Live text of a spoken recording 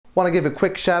Want to give a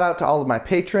quick shout out to all of my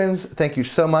patrons. Thank you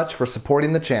so much for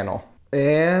supporting the channel.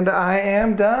 And I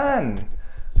am done.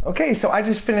 Okay, so I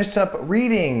just finished up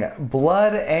reading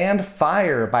Blood and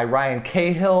Fire by Ryan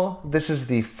Cahill. This is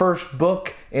the first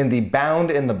book in the Bound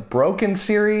in the Broken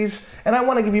series, and I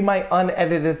want to give you my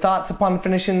unedited thoughts upon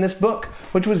finishing this book,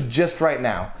 which was just right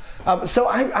now. So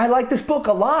I like this book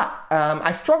a lot.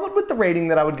 I struggled with the rating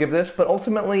that I would give this, but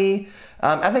ultimately,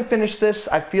 as I finish this,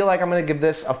 I feel like I'm going to give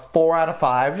this a 4 out of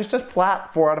 5, just a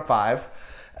flat 4 out of 5.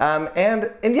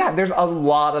 And yeah, there's a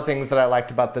lot of things that I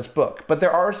liked about this book, but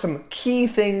there are some key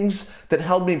things that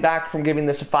held me back from giving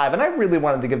this a 5, and I really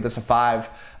wanted to give this a 5.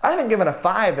 I haven't given a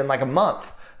 5 in like a month.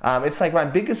 It's like my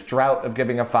biggest drought of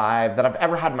giving a 5 that I've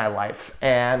ever had in my life,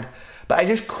 but I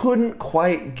just couldn't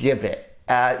quite give it.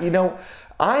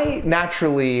 I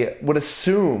naturally would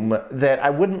assume that I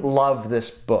wouldn't love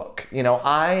this book.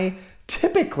 I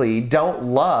typically don't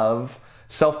love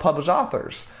self-published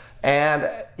authors. And,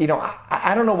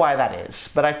 I don't know why that is,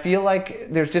 but I feel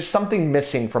like there's just something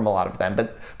missing from a lot of them.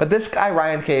 But this guy,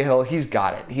 Ryan Cahill, he's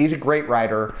got it. He's a great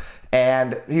writer,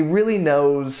 and he really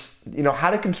knows, how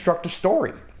to construct a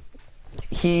story.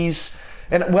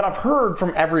 And what I've heard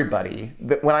from everybody,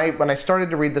 that when I started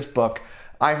to read this book,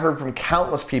 I heard from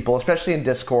countless people, especially in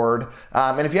Discord.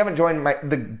 And if you haven't joined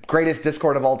the greatest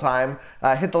Discord of all time,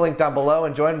 hit the link down below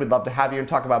and join. We'd love to have you and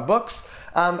talk about books.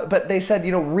 But they said,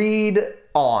 read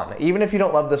on. Even if you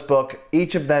don't love this book,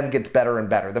 each of them gets better and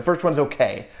better. The first one's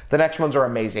okay. The next ones are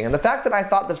amazing. And the fact that I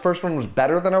thought this first one was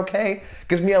better than okay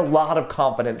gives me a lot of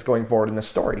confidence going forward in this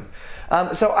story.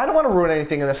 So I don't want to ruin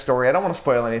anything in this story. I don't want to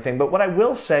spoil anything. But what I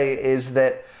will say is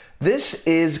that this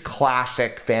is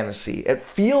classic fantasy. It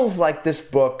feels like this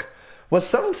book was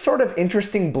some sort of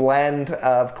interesting blend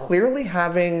of clearly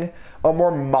having a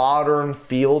more modern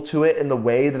feel to it in the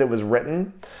way that it was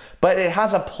written, but it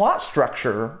has a plot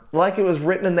structure like it was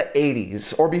written in the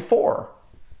 80s or before.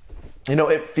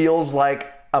 It feels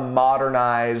like a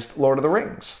modernized Lord of the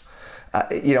Rings.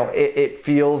 It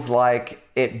feels like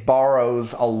it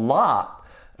borrows a lot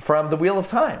from The Wheel of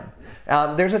Time.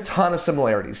 There's a ton of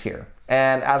similarities here.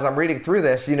 And as I'm reading through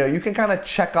this, you can kind of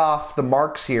check off the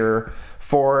marks here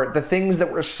for the things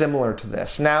that were similar to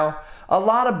this. Now, a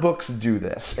lot of books do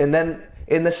this. And then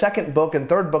in the second book and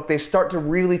third book, they start to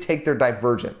really take their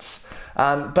divergence.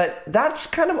 But that's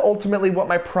kind of ultimately what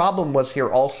my problem was here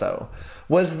also,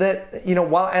 was that,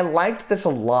 while I liked this a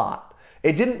lot,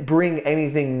 it didn't bring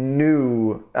anything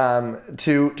new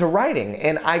to writing.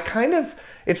 And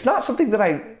it's not something that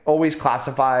I always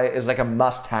classify as like a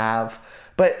must-have.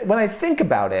 But when I think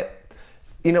about it,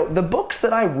 the books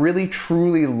that I really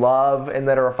truly love and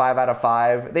that are a 5 out of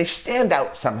 5, they stand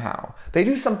out somehow. They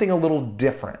do something a little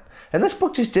different. And this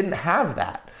book just didn't have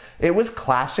that. It was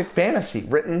classic fantasy,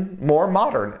 written more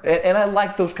modern. And I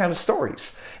like those kind of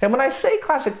stories. And when I say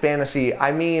classic fantasy,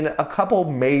 I mean a couple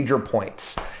major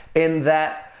points in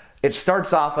that it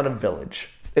starts off in a village.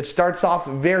 It starts off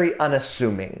very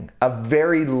unassuming, a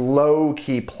very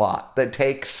low-key plot that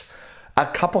takes a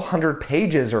couple hundred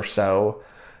pages or so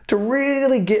to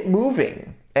really get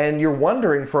moving. And you're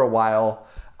wondering for a while,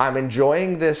 I'm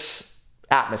enjoying this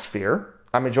atmosphere,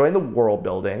 I'm enjoying the world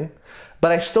building,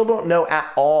 but I still don't know at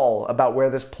all about where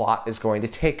this plot is going to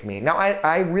take me. Now,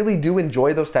 I really do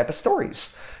enjoy those type of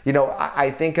stories.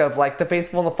 I think of like The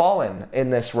Faithful and the Fallen in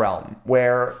this realm,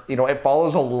 where, it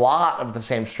follows a lot of the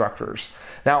same structures.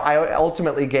 Now, I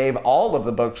ultimately gave all of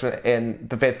the books in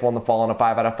The Faithful and the Fallen a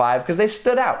 5 out of 5 because they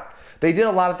stood out. They did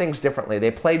a lot of things differently. They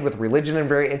played with religion in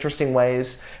very interesting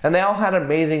ways, and they all had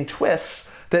amazing twists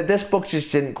that this book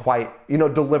just didn't quite,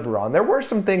 deliver on. There were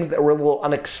some things that were a little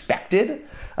unexpected,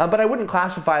 but I wouldn't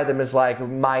classify them as like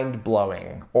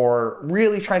mind-blowing or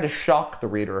really trying to shock the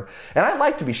reader. And I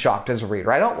like to be shocked as a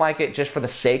reader. I don't like it just for the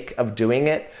sake of doing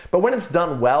it, but when it's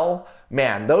done well,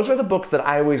 man, those are the books that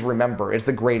I always remember as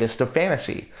the greatest of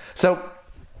fantasy. So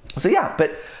yeah,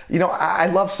 but I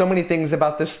love so many things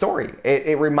about this story.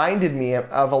 It reminded me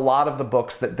of a lot of the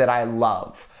books that I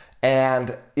love.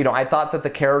 And, I thought that the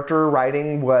character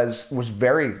writing was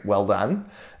very well done.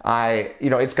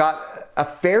 It's got a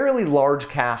fairly large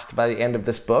cast by the end of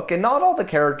this book, and not all the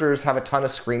characters have a ton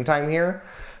of screen time here.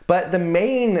 But the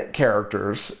main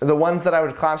characters, the ones that I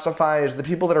would classify as the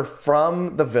people that are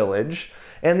from the village,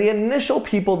 and the initial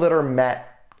people that are met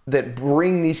that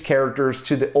bring these characters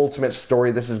to the ultimate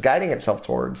story this is guiding itself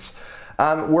towards,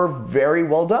 were very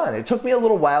well done. It took me a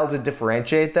little while to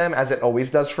differentiate them, as it always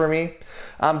does for me.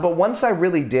 But once I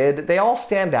really did, they all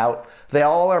stand out. They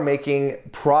all are making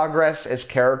progress as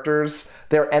characters.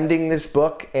 They're ending this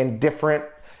book in different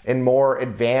and more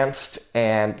advanced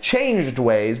and changed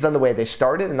ways than the way they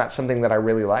started, and that's something that I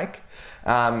really like.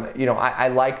 I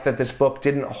like that this book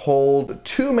didn't hold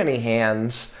too many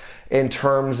hands in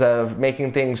terms of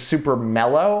making things super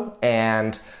mellow,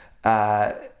 and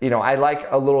I like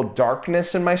a little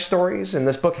darkness in my stories, and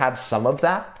this book had some of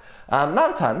that.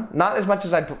 Not a ton, not as much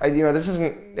as this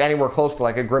isn't anywhere close to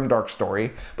like a grimdark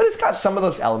story, but it's got some of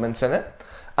those elements in it.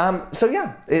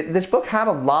 This book had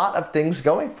a lot of things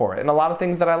going for it, and a lot of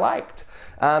things that I liked.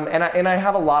 And I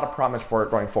have a lot of promise for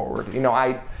it going forward.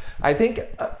 I think,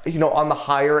 on the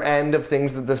higher end of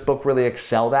things that this book really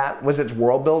excelled at was its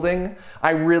world building.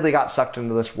 I really got sucked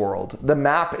into this world. The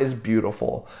map is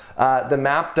beautiful. The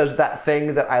map does that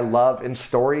thing that I love in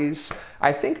stories.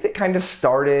 I think that kind of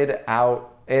started out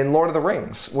in Lord of the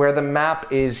Rings, where the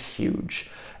map is huge.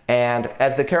 And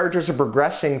as the characters are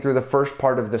progressing through the first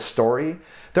part of the story,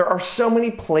 there are so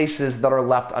many places that are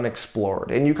left unexplored.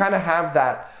 And you kind of have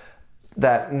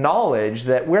that knowledge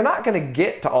that we're not going to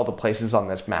get to all the places on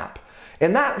this map.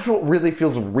 And that's what really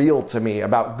feels real to me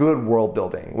about good world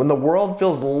building, when the world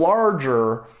feels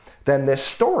larger than this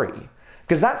story,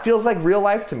 because that feels like real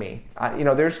life to me.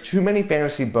 There's too many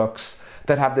fantasy books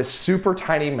that have this super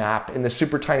tiny map in this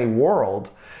super tiny world,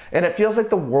 and it feels like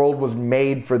the world was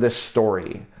made for this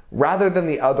story, rather than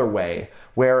the other way,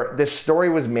 where this story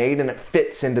was made and it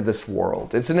fits into this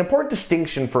world. It's an important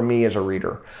distinction for me as a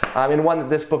reader, and one that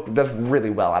this book does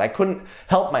really well at. I couldn't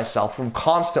help myself from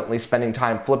constantly spending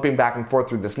time flipping back and forth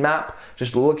through this map,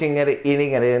 just looking at it,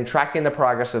 eating it in, tracking the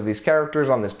progress of these characters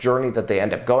on this journey that they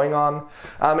end up going on,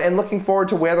 and looking forward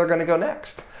to where they're going to go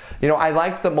next. I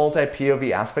liked the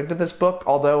multi-POV aspect of this book,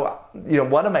 although,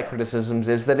 one of my criticisms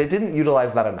is that it didn't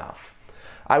utilize that enough.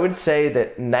 I would say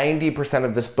that 90%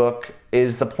 of this book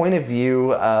is the point of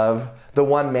view of the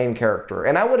one main character.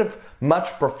 And I would have much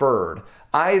preferred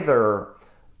either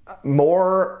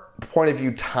more point of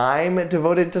view time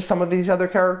devoted to some of these other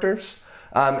characters.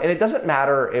 And it doesn't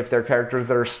matter if they're characters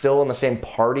that are still in the same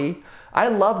party. I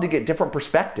love to get different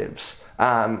perspectives.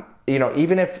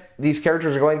 Even if these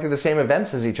characters are going through the same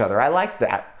events as each other. I like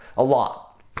that a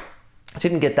lot. I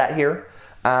didn't get that here.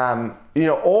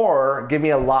 Or give me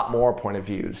a lot more point of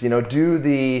views.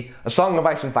 Do a Song of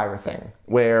Ice and Fire thing,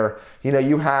 where,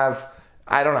 you have,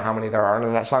 I don't know how many there are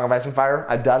in that Song of Ice and Fire,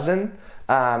 a dozen.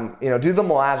 Do the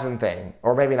Malazan thing,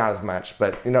 or maybe not as much,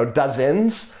 but,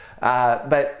 dozens.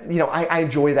 I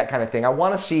enjoy that kind of thing. I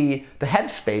want to see the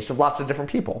headspace of lots of different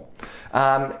people.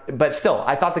 But still,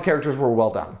 I thought the characters were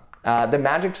well done. The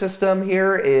magic system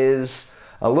here is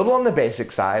a little on the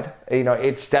basic side.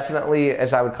 It's definitely,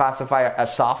 as I would classify, a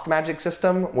soft magic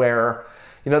system where,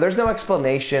 there's no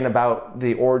explanation about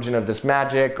the origin of this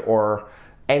magic or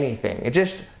anything. It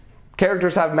just,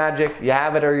 characters have magic, you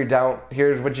have it or you don't,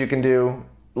 here's what you can do,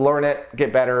 learn it,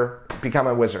 get better, become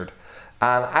a wizard.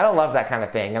 I don't love that kind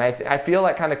of thing, and I feel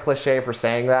like kind of cliche for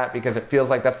saying that because it feels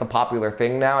like that's the popular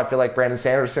thing now. I feel like Brandon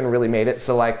Sanderson really made it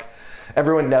so like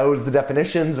everyone knows the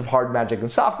definitions of hard magic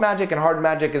and hard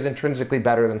magic is intrinsically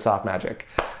better than soft magic.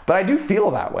 But I do feel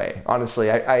that way,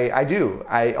 honestly. I do.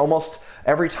 I almost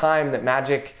every time that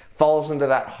magic falls into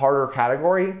that harder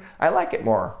category, I like it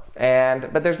more.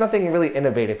 But there's nothing really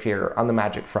innovative here on the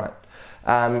magic front.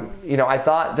 I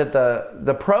thought that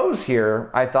the prose here,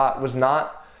 I thought was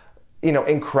not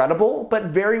incredible, but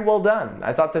very well done.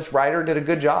 I thought this writer did a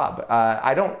good job.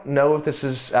 I don't know if this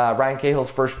is Ryan Cahill's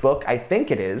first book. I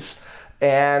think it is.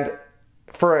 And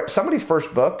for somebody's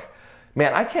first book,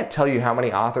 man, I can't tell you how many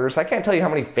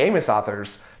famous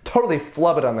authors totally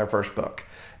flub it on their first book.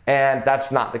 And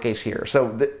that's not the case here.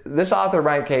 So this author,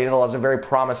 Ryan Cahill, has a very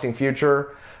promising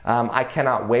future. I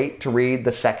cannot wait to read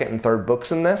the second and third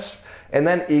books in this, and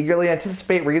then eagerly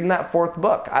anticipate reading that fourth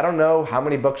book. I don't know how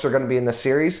many books are going to be in this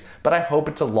series, but I hope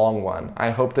it's a long one.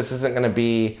 I hope this isn't going to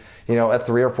be, a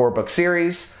 3 or 4 book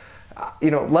series.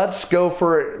 Let's go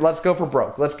for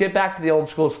broke. Let's get back to the old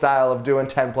school style of doing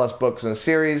 10 plus books in a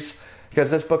series, because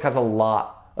this book has a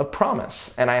lot of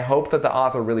promise, and I hope that the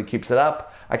author really keeps it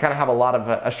up. I kind of have a lot of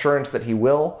assurance that he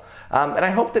will, and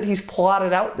I hope that he's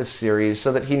plotted out this series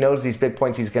so that he knows these big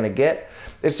points he's going to get.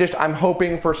 It's just I'm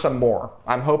hoping for some more.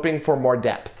 I'm hoping for more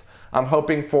depth. I'm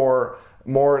hoping for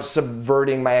more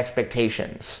subverting my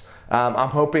expectations. I'm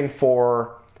hoping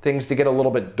for things to get a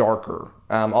little bit darker,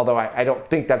 although I don't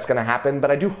think that's going to happen, but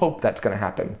I do hope that's going to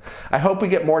happen. I hope we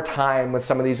get more time with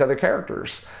some of these other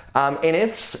characters. And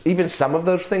if even some of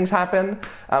those things happen,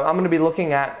 I'm going to be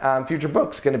looking at future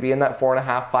books going to be in that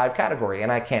 4.5, 5 category,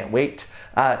 and I can't wait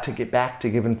to get back to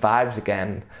giving 5s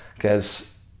again,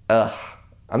 because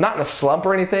I'm not in a slump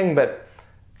or anything, but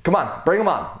come on, bring them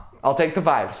on. I'll take the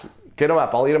 5s. Get them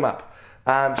up. I'll eat them up.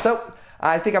 So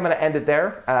I think I'm going to end it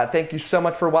there. Thank you so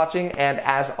much for watching, and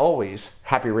as always,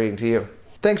 happy reading to you.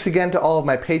 Thanks again to all of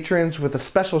my patrons, with a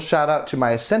special shout out to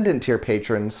my Ascendant tier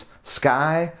patrons,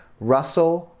 Sky,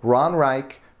 Russell, Ron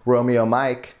Reich, Romeo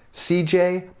Mike,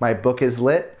 CJ, My Book is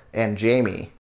Lit, and Jamie.